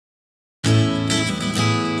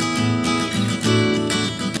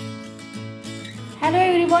Hello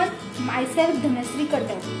everyone, myself Dhanasri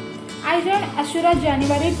Katak. I joined Assura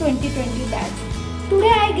January 2020 batch.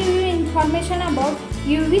 Today I give you information about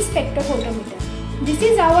UV spectrophotometer. This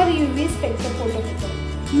is our UV spectrophotometer.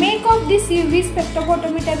 Make of this UV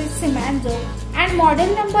spectrophotometer is Simanzo and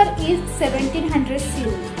model number is 1700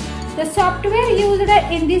 series. The software used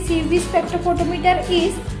in this UV spectrophotometer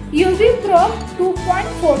is UV Pro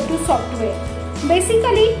 2.42 software.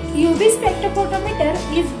 Basically, UV spectrophotometer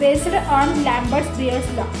is based on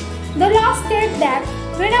Lambert-Beer's law. The law states that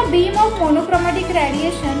when a beam of monochromatic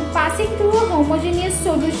radiation passing through a homogeneous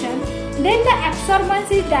solution, then the absorbance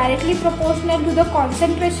is directly proportional to the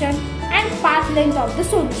concentration and path length of the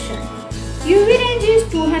solution. UV range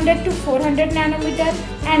is 200 to 400 nanometer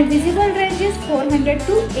and visible range is 400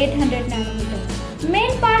 to 800 nanometer.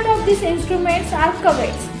 Main part of these instruments are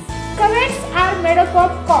cuvettes. Cuvettes are made up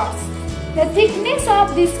of cords. The thickness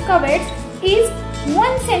of these cuvettes is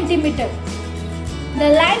 1 centimeter. The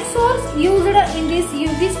light source used in this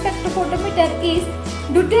UV spectrophotometer is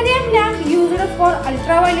deuterium lamp used for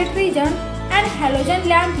ultraviolet region and halogen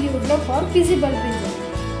lamp used for visible region.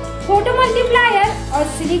 Photomultiplier or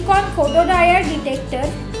silicon photodiode detector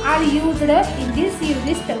are used in this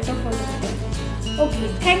UV spectrophotometer. Okay,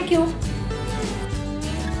 thank you.